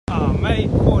May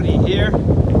 40 here,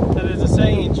 and there's a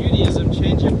saying in Judaism,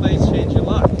 change your place, change your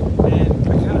luck. And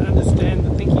I kind of understand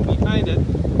the thinking behind it.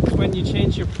 When you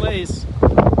change your place,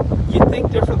 you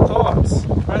think different thoughts,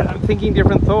 right? I'm thinking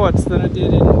different thoughts than I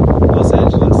did in Los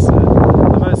Angeles.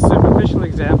 The most superficial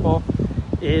example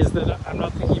is that I'm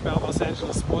not thinking about Los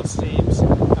Angeles sports teams.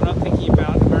 I'm not thinking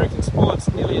about American sports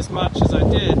nearly as much as I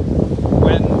did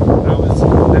when I was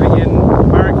living in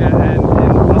America and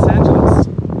in Los Angeles.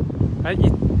 Right?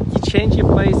 You change your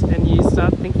place and you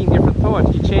start thinking different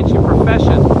thoughts. You change your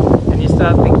profession and you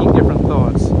start thinking different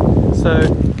thoughts.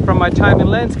 So from my time in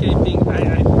landscaping,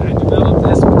 I developed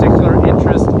this particular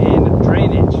interest in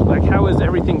drainage. Like, how is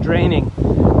everything draining?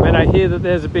 When I hear that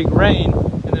there's a big rain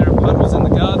and there are puddles in the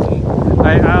garden,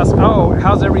 I ask, oh,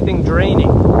 how's everything draining?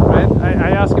 Right? I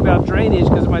ask about drainage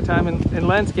because of my time in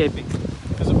landscaping.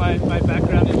 Because of my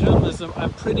background in journalism,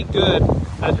 I'm pretty good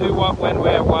at who, what, when,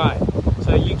 where, why.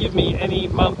 So you give me any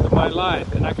month of my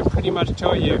life and I can pretty much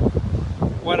tell you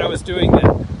what I was doing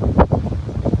then.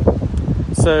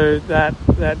 So that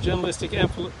journalistic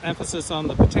emphasis on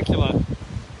the particular,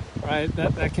 right,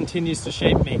 that continues to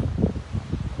shape me.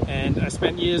 And I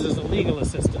spent years as a legal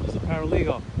assistant, as a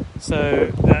paralegal.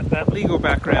 So that legal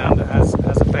background has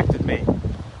affected me.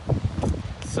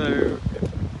 So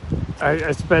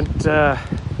I spent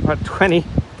about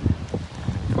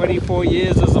 24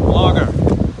 years as a blogger,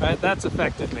 right? That's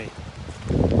affected me.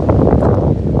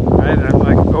 Right? I'm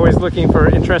like always looking for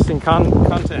interesting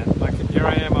content. Like here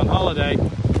I am on holiday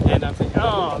and I'm thinking,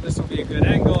 oh, this will be a good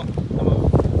angle. I'm a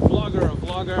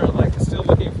vlogger, like still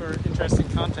looking for interesting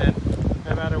content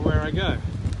no matter where I go.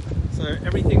 So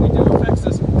everything we do affects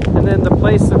us. And then the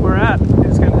place that we're at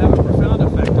is going to have a profound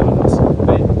effect on us.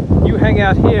 Right? You hang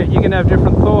out here, you can have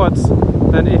different thoughts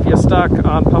than if you're stuck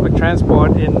on public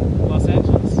transport in Los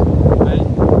Angeles. Right?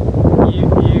 You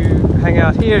hang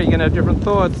out here, you're going to have different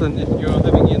thoughts than if you're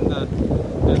living in the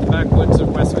backwoods of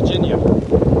West Virginia.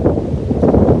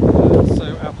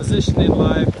 So our position in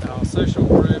life, our social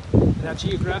group, and our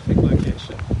geographic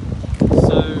location.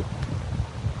 So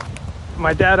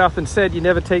my dad often said you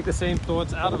never take the same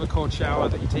thoughts out of a cold shower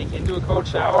that you take into a cold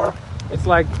shower. It's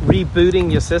like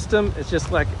rebooting your system. It's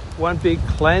just like one big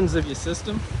cleanse of your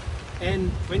system.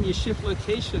 And when you shift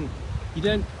location, you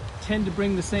don't tend to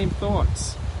bring the same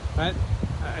thoughts, right?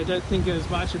 I don't think as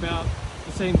much about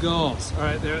the same girls. All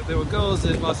right, there were girls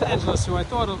in Los Angeles who I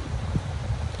thought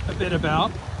a bit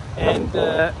about. And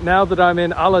now that I'm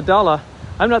in Ulladulla,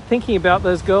 I'm not thinking about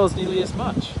those girls nearly as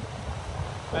much.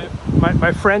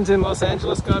 My friends in Los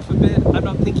Angeles, God forbid, I'm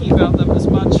not thinking about them as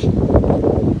much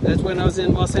as when I was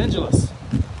in Los Angeles.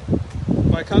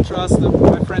 By contrast,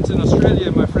 my friends in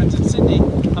Australia, my friends in Sydney,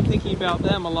 I'm thinking about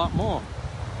them a lot more.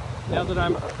 Now that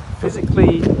I'm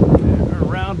physically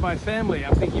around my family,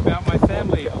 I'm thinking about my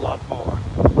family a lot more.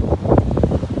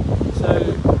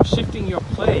 So shifting your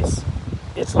place,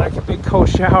 it's like a big cold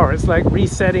shower. It's like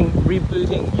resetting,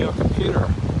 rebooting your computer,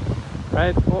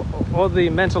 right? All the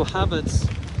mental habits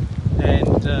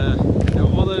and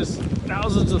all those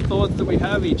thousands of thoughts that we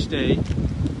have each day,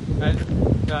 right?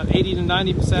 About 80 to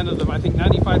 90% of them, I think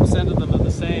 95% of them are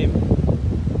the same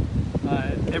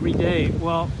every day.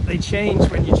 Well, they change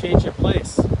when you change your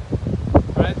place,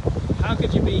 right? How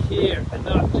could you be here and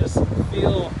not just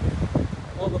feel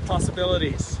all the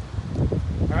possibilities, all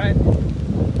right?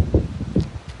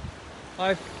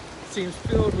 Life seems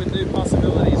filled with new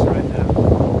possibilities right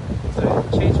now. So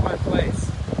change my place.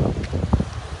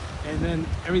 And then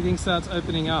everything starts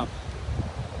opening up.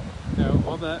 You know,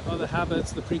 all the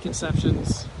habits, the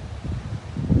preconceptions,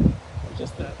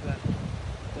 just that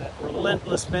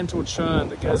relentless mental churn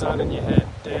that goes on in your head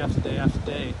day after day after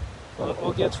day. Well, it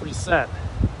all gets reset.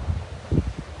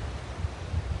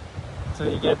 So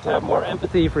you get to have more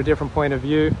empathy for a different point of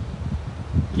view.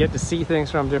 You get to see things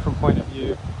from a different point of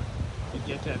view. You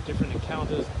get to have different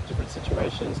encounters, different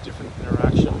situations, different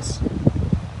interactions.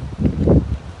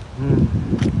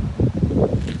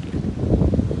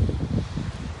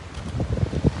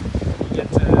 You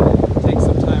get to take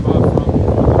some time off from the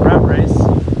rat race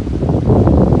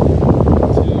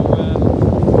to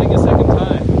take a second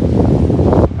time.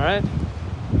 Alright?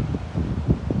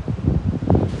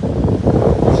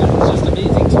 It's just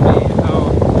amazing to me how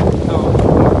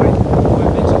my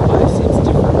mental life seems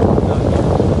different.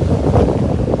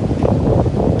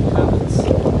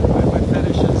 My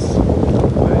fetishes,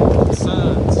 my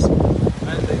concerns,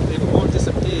 right? They've all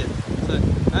disappeared. So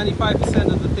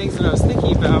 95% of the things that I was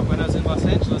thinking about when I was in Los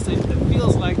Angeles, it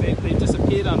feels like they've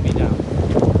disappeared on me now.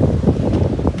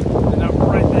 They're not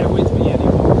right there with me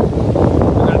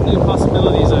anymore. I've got new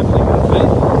possibilities opening up, right?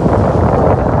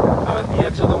 I'm at the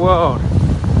edge of the world.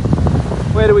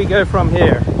 Where do we go from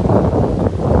here?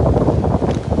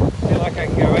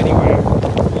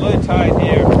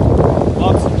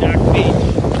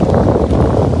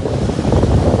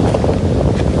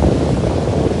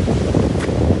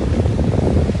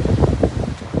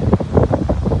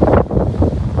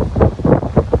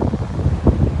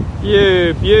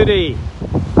 You beauty.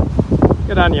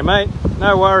 Good on you, mate.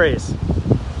 No worries.